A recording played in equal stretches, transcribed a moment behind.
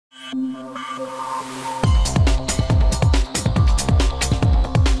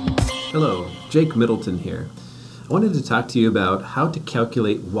Hello, Jake Middleton here. I wanted to talk to you about how to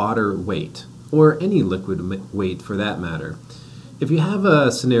calculate water weight, or any liquid weight for that matter. If you have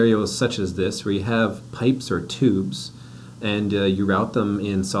a scenario such as this, where you have pipes or tubes, and you route them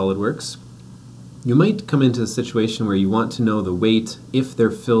in SOLIDWORKS, you might come into a situation where you want to know the weight if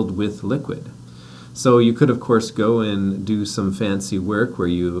they're filled with liquid. So you could of course go and do some fancy work where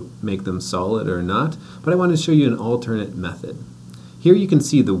you make them solid or not, but I want to show you an alternate method. Here you can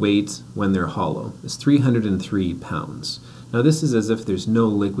see the weight when they're hollow. It's 303 pounds. Now this is as if there's no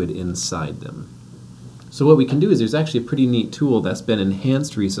liquid inside them. So what we can do is there's actually a pretty neat tool that's been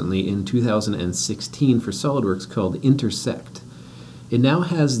enhanced recently in 2016 for SOLIDWORKS called Intersect. It now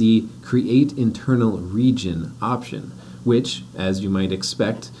has the Create Internal Region option, which, as you might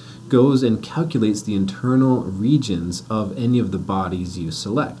expect, goes and calculates the internal regions of any of the bodies you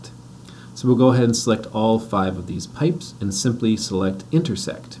select. So we'll go ahead and select all 5 of these pipes and simply select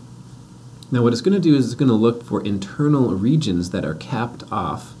Intersect. Now what it's going to do is it's going to look for internal regions that are capped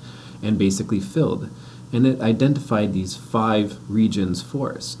off and basically filled. And it identified these 5 regions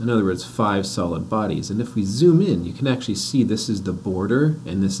for us. In other words, 5 solid bodies. And if we zoom in, you can actually see this is the border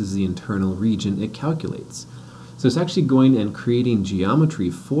and this is the internal region it calculates. So it's actually going and creating geometry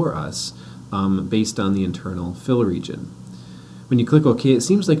for us based on the internal fill region. When you click OK, it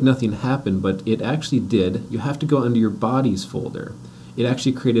seems like nothing happened, but it actually did. You have to go under your bodies folder. It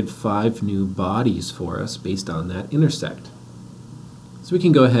actually created 5 new bodies for us based on that intersect. So we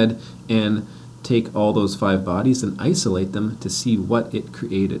can go ahead and take all those 5 bodies and isolate them to see what it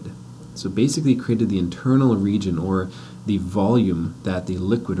created. So basically it created the internal region, or the volume that the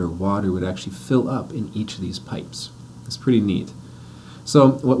liquid or water would actually fill up in each of these pipes. It's pretty neat.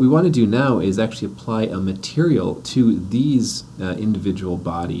 So what we want to do now is actually apply a material to these individual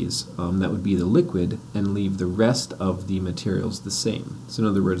bodies that would be the liquid, and leave the rest of the materials the same. So in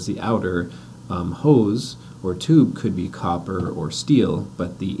other words, the outer hose or tube could be copper or steel,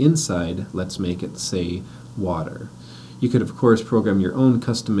 but the inside, let's make it, say, water. You could of course program your own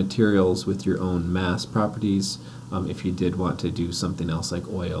custom materials with your own mass properties if you did want to do something else like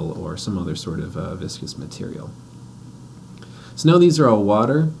oil or some other sort of viscous material. So now these are all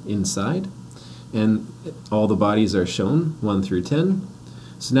water inside, and all the bodies are shown, 1 through 10.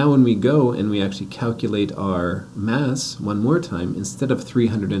 So now when we go and we actually calculate our mass one more time, instead of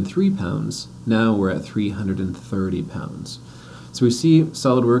 303 pounds, now we're at 330 pounds. So we see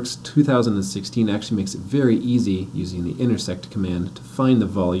SOLIDWORKS 2016 actually makes it very easy using the intersect command to find the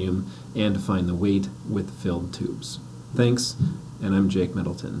volume and to find the weight with filled tubes. Thanks, and I'm Jake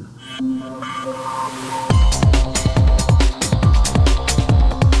Middleton.